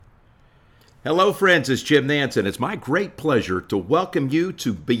Hello, friends. It's Jim Nanson. It's my great pleasure to welcome you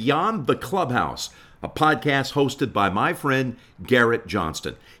to Beyond the Clubhouse, a podcast hosted by my friend Garrett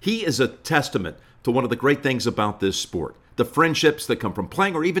Johnston. He is a testament to one of the great things about this sport, the friendships that come from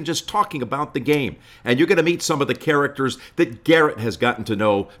playing or even just talking about the game. And you're going to meet some of the characters that Garrett has gotten to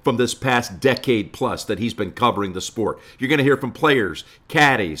know from this past decade plus that he's been covering the sport. You're going to hear from players,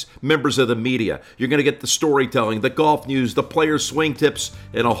 caddies, members of the media. You're going to get the storytelling, the golf news, the players' swing tips,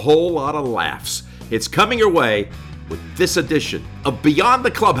 and a whole lot of laughs. It's coming your way with this edition of Beyond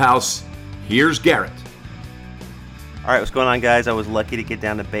the Clubhouse. Here's Garrett. All right, what's going on, guys? I was lucky to get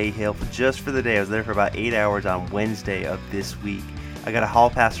down to Bay Hill just for the day. I was there for about 8 hours on Wednesday of this week. I got a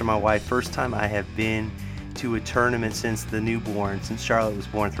hall pass from my wife. First time I have been to a tournament since Charlotte was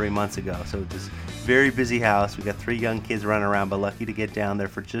born 3 months ago. So this very busy house. We got 3 young kids running around, but lucky to get down there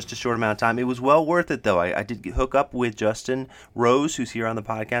for just a short amount of time. It was well worth it, though. I did hook up with Justin Rose, who's here on the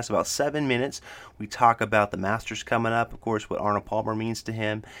podcast, about 7 minutes. We talk about the Masters coming up, of course, what Arnold Palmer means to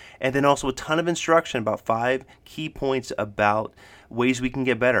him, and then also a ton of instruction about 5 key points about ways we can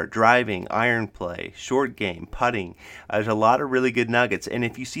get better: driving, iron play, short game, putting. There's a lot of really good nuggets. And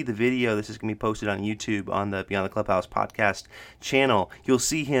if you see the video, this is going to be posted on YouTube on the Beyond the Clubhouse podcast channel, you'll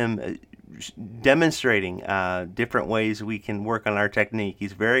see him demonstrating different ways we can work on our technique.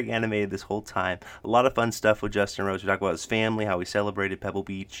 He's very animated this whole time. A lot of fun stuff with Justin Rose. We talk about his family, how he celebrated Pebble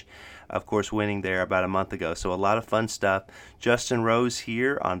Beach, of course, winning there about a month ago. So a lot of fun stuff. Justin Rose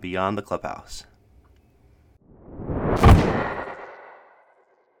here on Beyond the Clubhouse.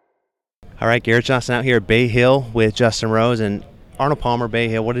 All right, Garrett Johnston out here at Bay Hill with Justin Rose and Arnold Palmer. Bay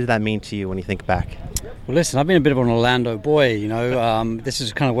Hill, what did that mean to you when you think back? Well, listen, I've been a bit of an Orlando boy, you know. This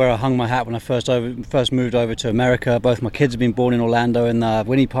is kind of where I hung my hat when I first moved over to America. Both my kids have been born in Orlando in the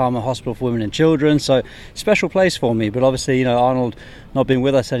Winnie Palmer Hospital for Women and Children, so special place for me. But obviously, you know, Arnold not being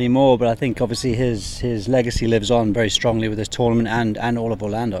with us anymore, but I think obviously his legacy lives on very strongly with this tournament and all of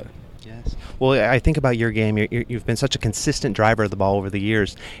Orlando. Yes. Well, I think about your game. You've been such a consistent driver of the ball over the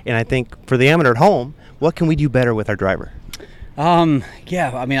years, and I think for the amateur at home, what can we do better with our driver?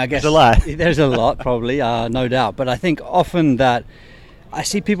 Yeah, I mean, I guess there's a lot. There's a lot, probably, no doubt. But I think often that I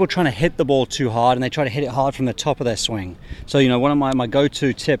see people trying to hit the ball too hard, and they try to hit it hard from the top of their swing. So, you know, one of my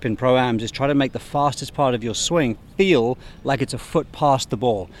go-to tip in Pro-Ams is try to make the fastest part of your swing feel like it's a foot past the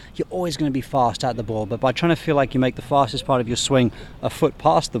ball. You're always going to be fast at the ball, but by trying to feel like you make the fastest part of your swing a foot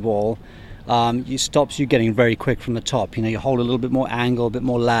past the ball, it stops you getting very quick from the top. You know, you hold a little bit more angle, a bit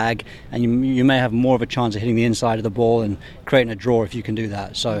more lag, and you may have more of a chance of hitting the inside of the ball and creating a draw if you can do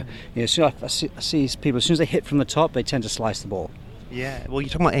that. So, you know, so I see people, as soon as they hit from the top, they tend to slice the ball. Yeah, well, you're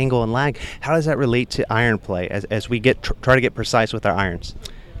talking about angle and lag. How does that relate to iron play as we try to get precise with our irons?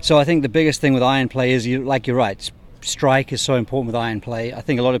 So I think the biggest thing with iron play is, you're right, strike is so important with iron play. I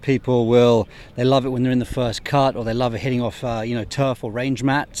think a lot of people they love it when they're in the first cut, or they love it hitting off turf or range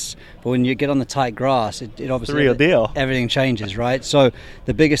mats. But when you get on the tight grass, it obviously, it's the real deal. Everything changes, right? So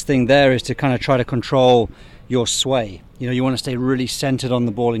the biggest thing there is to kind of try to control your sway. You know, you want to stay really centered on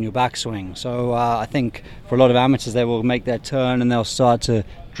the ball in your backswing. So I think for a lot of amateurs, they will make their turn and they'll start to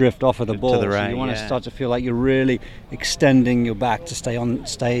drift off of the ball. To the right, so you want to start to feel like you're really extending your back to stay in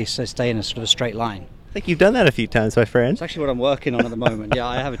a sort of a straight line. I think you've done that a few times, my friend. It's actually what I'm working on at the moment. Yeah,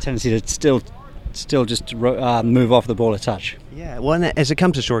 I have a tendency to still just move off the ball a touch. Yeah, well, and as it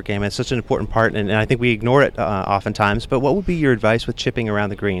comes to short game, it's such an important part, and I think we ignore it oftentimes. But what would be your advice with chipping around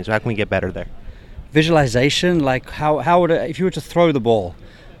the greens? How can we get better there? Visualization, like how would if you were to throw the ball,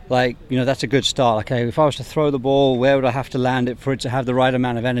 like, you know, that's a good start. Okay, if I was to throw the ball, where would I have to land it for it to have the right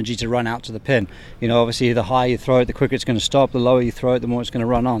amount of energy to run out to the pin? You know, obviously the higher you throw it, the quicker it's going to stop. The lower you throw it, the more it's going to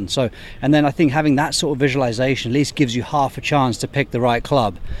run on. So, and then I think having that sort of visualization at least gives you half a chance to pick the right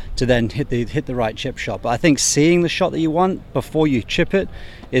club to then hit the right chip shot. But I think seeing the shot that you want before you chip it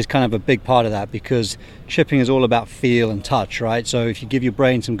is kind of a big part of that, because chipping is all about feel and touch, right? So if you give your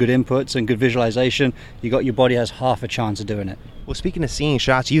brain some good inputs and good visualization, your body has half a chance of doing it. Well, speaking of seeing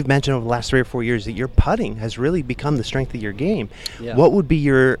shots, you've mentioned over the last 3 or 4 years that your putting has really become the strength of your game. Yeah. What would be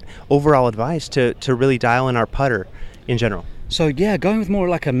your overall advice to really dial in our putter in general? So yeah, going with more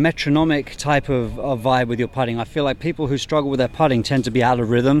like a metronomic type of vibe with your putting. I feel like people who struggle with their putting tend to be out of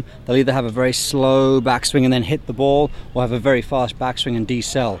rhythm. They'll either have a very slow backswing and then hit the ball, or have a very fast backswing and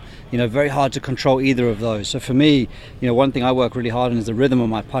decel. You know, very hard to control either of those. So for me, you know, one thing I work really hard on is the rhythm of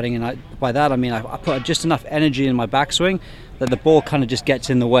my putting, and by that I mean I put just enough energy in my backswing that the ball kind of just gets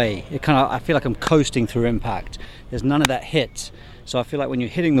in the way. I feel like I'm coasting through impact. There's none of that hit. So I feel like when you're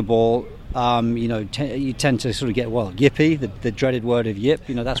hitting the ball, you tend to sort of get, yippy, the dreaded word of yip,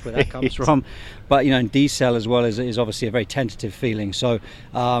 that's where that comes from. But, in decel as well is obviously a very tentative feeling. So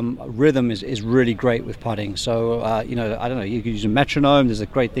rhythm is really great with putting. So, I don't know, you can use a metronome. There's a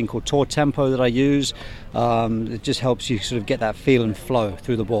great thing called Tour Tempo that I use. It just helps you sort of get that feel and flow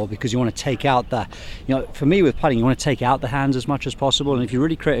through the ball, because you want to take out that, for me with putting, you want to take out the hands as much as possible. And if you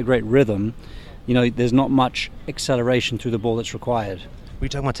really create a great rhythm, there's not much acceleration through the ball that's required. We're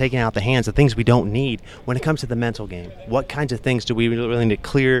talking about taking out the hands, the things we don't need. When it comes to the mental game, what kinds of things do we really need to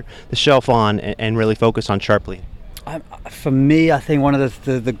clear the shelf on and really focus on sharply? For me, I think one of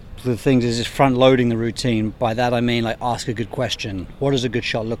the things is just front loading the routine. By that I mean, like, ask a good question. What does a good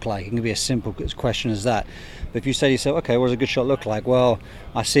shot look like? It can be as simple question as that. But if you say to yourself, okay, what does a good shot look like? Well,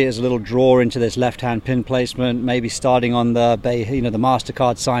 I see it as a little draw into this left-hand pin placement, maybe starting on the the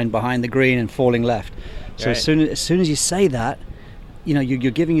MasterCard sign behind the green and falling left. So right. as soon as you say that,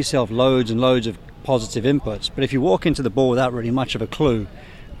 you're giving yourself loads and loads of positive inputs. But if you walk into the ball without really much of a clue,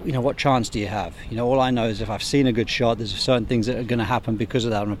 what chance do you have? All I know is if I've seen a good shot, there's certain things that are going to happen because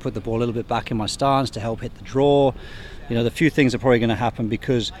of that. I'm going to put the ball a little bit back in my stance to help hit the draw. The few things are probably going to happen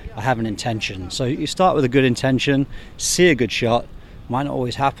because I have an intention. So you start with a good intention, see a good shot. Might not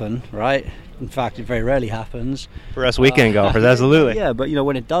always happen, right? In fact, it very rarely happens. For us weekend golfers, absolutely. Yeah, but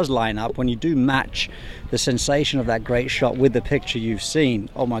when it does line up, when you do match the sensation of that great shot with the picture you've seen,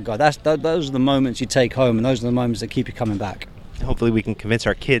 oh my God, those are the moments you take home, and those are the moments that keep you coming back. Hopefully we can convince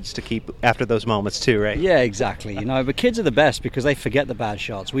our kids to keep after those moments too, right? Yeah, exactly. But kids are the best because they forget the bad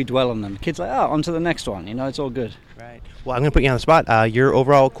shots. We dwell on them. Kids are like, on to the next one. It's all good. Right. Well, I'm going to put you on the spot. Your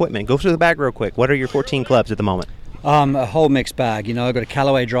overall equipment. Go through the bag real quick. What are your 14 clubs at the moment? A whole mixed bag. I've got a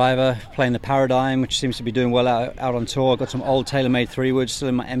Callaway driver playing the Paradigm, which seems to be doing well out on tour. I've got some old TaylorMade 3-wood still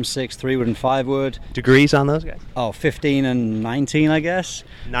in my M6 3-wood and 5-wood. Degrees on those guys? 15 and 19, I guess.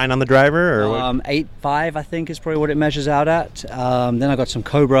 9 on the driver? Or 8.5, I think, is probably what it measures out at. Then I've got some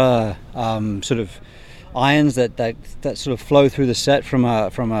Cobra sort of irons that sort of flow through the set from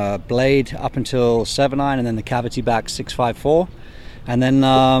a blade up until 7-iron, and then the cavity back 654. And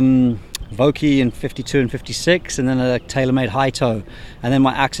then Vokey in 52 and 56, and then a TaylorMade high toe, and then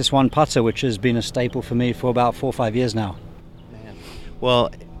my Axis One putter, which has been a staple for me for about 4 or 5 years now. Man. Well,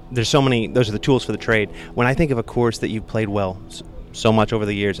 there's so many. Those are the tools for the trade. When I think of a course that you've played well so much over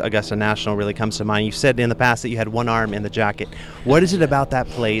the years, Augusta National really comes to mind. You said in the past that you had one arm in the jacket. What is it about that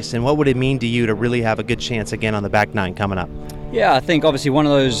place, and what would it mean to you to really have a good chance again on the back nine coming up? Yeah, I think obviously one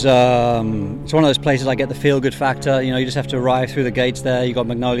of those it's one of those places I get the feel-good factor. You just have to arrive through the gates there. You got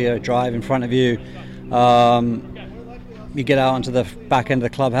Magnolia Drive in front of you. You get out onto the back end of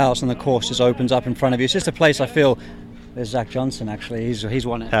the clubhouse, and the course just opens up in front of you. It's just a place I feel. There's Zach Johnson, actually. He's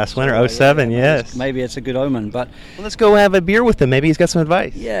won it. Past winner, 07, yes. Maybe it's a good omen. But well, let's go have a beer with him. Maybe he's got some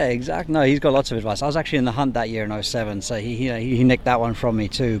advice. Yeah, exactly. No, he's got lots of advice. I was actually in the hunt that year in 07, so he nicked that one from me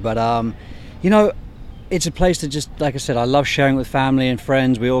too. But it's a place that just, like I said, I love sharing with family and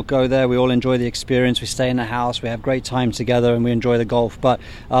friends. We all go there. We all enjoy the experience. We stay in the house. We have great time together, and we enjoy the golf. But,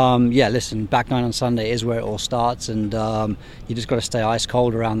 listen, back nine on Sunday is where it all starts, and you just got to stay ice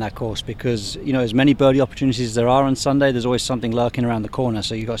cold around that course because, as many birdie opportunities as there are on Sunday, there's always something lurking around the corner,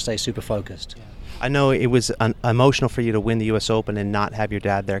 so you got to stay super focused. I know it was emotional for you to win the U.S. Open and not have your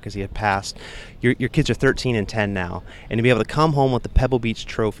dad there because he had passed. Your kids are 13 and 10 now, and to be able to come home with the Pebble Beach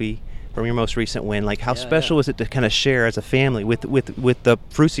Trophy from your most recent win, like how special is it to kind of share as a family with the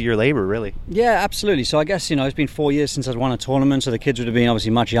fruits of your labor, really? Yeah, absolutely. So I guess, it's been 4 years since I've won a tournament, so the kids would have been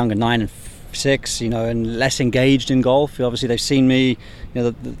obviously much younger, 9 and 6, and less engaged in golf. Obviously they've seen me,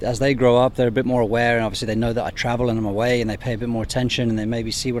 as they grow up, they're a bit more aware, and obviously they know that I travel and I'm away, and they pay a bit more attention, and they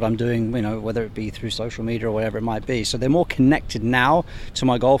maybe see what I'm doing, whether it be through social media or whatever it might be. So they're more connected now to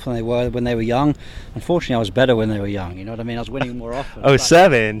my golf than they were when they were young. Unfortunately, I was better when they were young, you know what I mean? I was winning more often.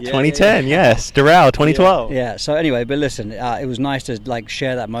 07, 2010, yes. Doral, 2012. Yeah, so anyway, but listen, it was nice to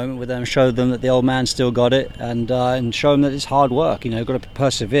share that moment with them, show them that the old man still got it, and show them that it's hard work, you've got to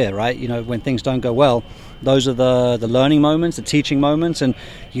persevere, right? When things don't go well, those are the learning moments, the teaching moments, and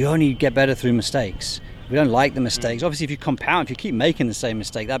you only get better through mistakes. We don't like the mistakes. Obviously, if you keep making the same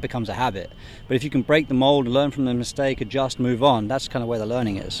mistake, that becomes a habit. But if you can break the mold, learn from the mistake, adjust, move on, that's kind of where the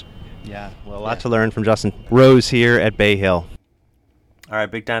learning is. Yeah, well, a lot to learn from Justin Rose here at Bay Hill. All right,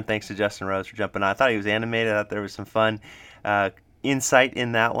 big time thanks to Justin Rose for jumping on. I thought he was animated. I thought there was some fun insight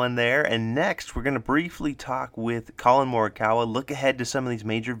in that one there. And next, we're going to briefly talk with Colin Morikawa, look ahead to some of these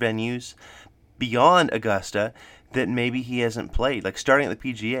major venues beyond Augusta that maybe he hasn't played? Like starting at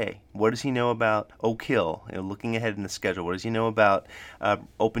the PGA, what does he know about Oak Hill? Looking ahead in the schedule, what does he know about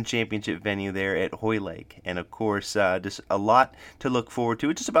Open Championship venue there at Hoylake? And of course, just a lot to look forward to.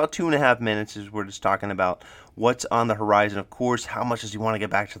 It's just about 2.5 minutes as we're just talking about what's on the horizon. Of course, how much does he want to get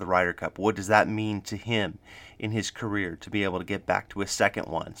back to the Ryder Cup? What does that mean to him in his career to be able to get back to a second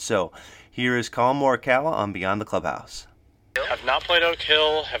one? So here is Collin Morikawa on Beyond the Clubhouse. Have not played Oak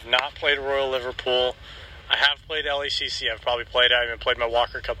Hill, have not played Royal Liverpool. I have played LACC. I've probably played it. I even played my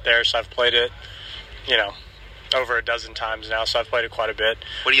Walker Cup there, so I've played it, over a dozen times now, so I've played it quite a bit.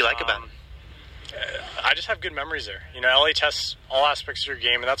 What do you like about it? I just have good memories there. LA tests all aspects of your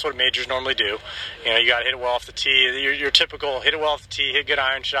game, and that's what majors normally do. You got to hit it well off the tee. Your typical hit it well off the tee, hit good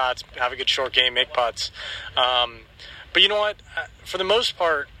iron shots, have a good short game, make putts. But you know what? For the most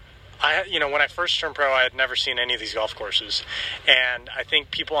part, when I first turned pro, I had never seen any of these golf courses. And I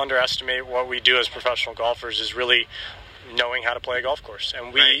think people underestimate what we do as professional golfers is really knowing how to play a golf course.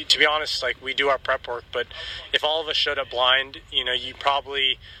 And we, to be honest, we do our prep work, but if all of us showed up blind, you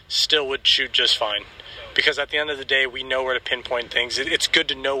probably still would shoot just fine. Because at the end of the day, we know where to pinpoint things. It's good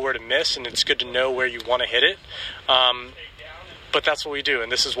to know where to miss, and it's good to know where you want to hit it. But that's what we do,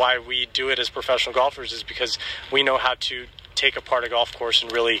 and this is why we do it as professional golfers, is because we know how to take apart a golf course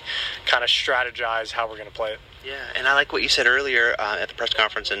and really kind of strategize how we're going to play it. Yeah, and I like what you said earlier at the press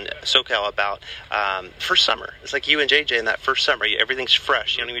conference in SoCal about first summer. It's like you and JJ in that first summer. Everything's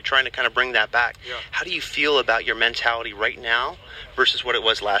fresh. You're trying to kind of bring that back. Yeah. How do you feel about your mentality right now versus what it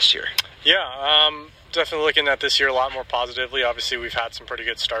was last year? Yeah, definitely looking at this year a lot more positively. Obviously, we've had some pretty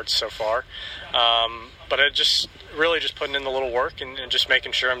good starts so far. But I just putting in the little work and just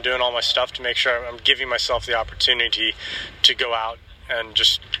making sure I'm doing all my stuff to make sure I'm giving myself the opportunity to go out and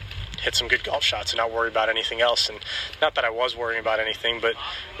just hit some good golf shots and not worry about anything else. And not that I was worrying about anything, but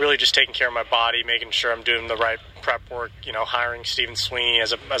really just taking care of my body, making sure I'm doing the right prep work, hiring Stephen Sweeney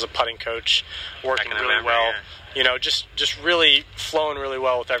as a putting coach, working really well. Yeah. Just really flowing really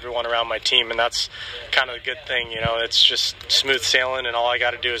well with everyone around my team, and that's kind of a good thing. It's just smooth sailing, and all I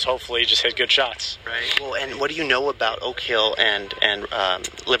got to do is hopefully just hit good shots. Right. Well, and what do you know about Oak Hill and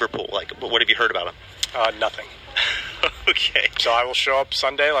Liverpool? Like, what have you heard about them? Nothing. Okay. So I will show up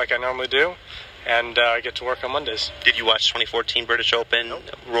Sunday like I normally do, and get to work on Mondays. Did you watch 2014 British Open? Nope.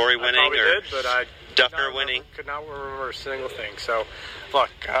 Rory winning? I probably did, but I Duffner winning? Could not remember a single thing. So, look,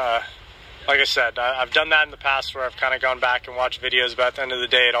 like I said, I've done that in the past where I've kind of gone back and watched videos, but at the end of the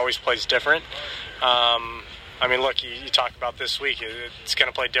day, it always plays different. Look, you talk about this week, it's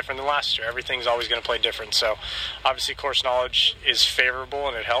going to play different than last year. Everything's always going to play different. So, obviously, course knowledge is favorable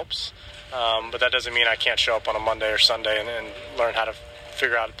and it helps. But that doesn't mean I can't show up on a Monday or Sunday and learn how to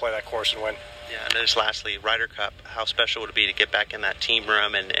figure out how to play that course and win. Yeah, and then just lastly, Ryder Cup, how special would it be to get back in that team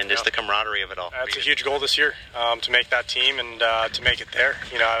room and just the camaraderie of it all? That's a huge goal this year, to make that team and to make it there.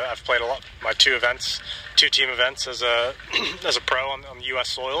 I've played a lot, my two team events as a pro on U.S.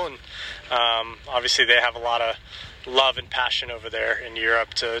 soil, and obviously they have a lot of love and passion over there in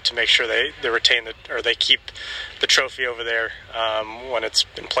Europe to make sure they retain they keep the trophy over there when it's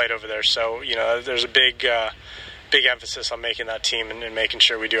been played over there. So there's a big emphasis on making that team and making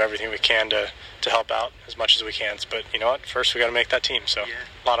sure we do everything we can to help out as much as we can. But you know what? First, we got to make that team. So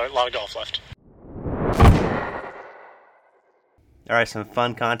a lot of golf left. All right, some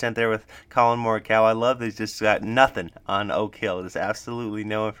fun content there with Collin Morikawa. I love that he's just got nothing on Oak Hill. There's absolutely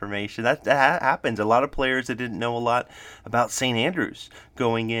no information. That happens. A lot of players that didn't know a lot about St. Andrews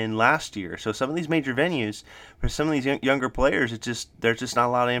going in last year. So some of these major venues, for some of these younger players, there's just not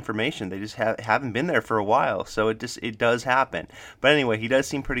a lot of information. They just haven't been there for a while. So it does happen. But anyway, he does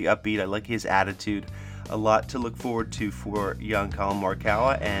seem pretty upbeat. I like his attitude. A lot to look forward to for young Collin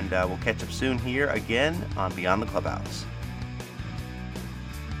Morikawa, and we'll catch up soon here again on Beyond the Clubhouse.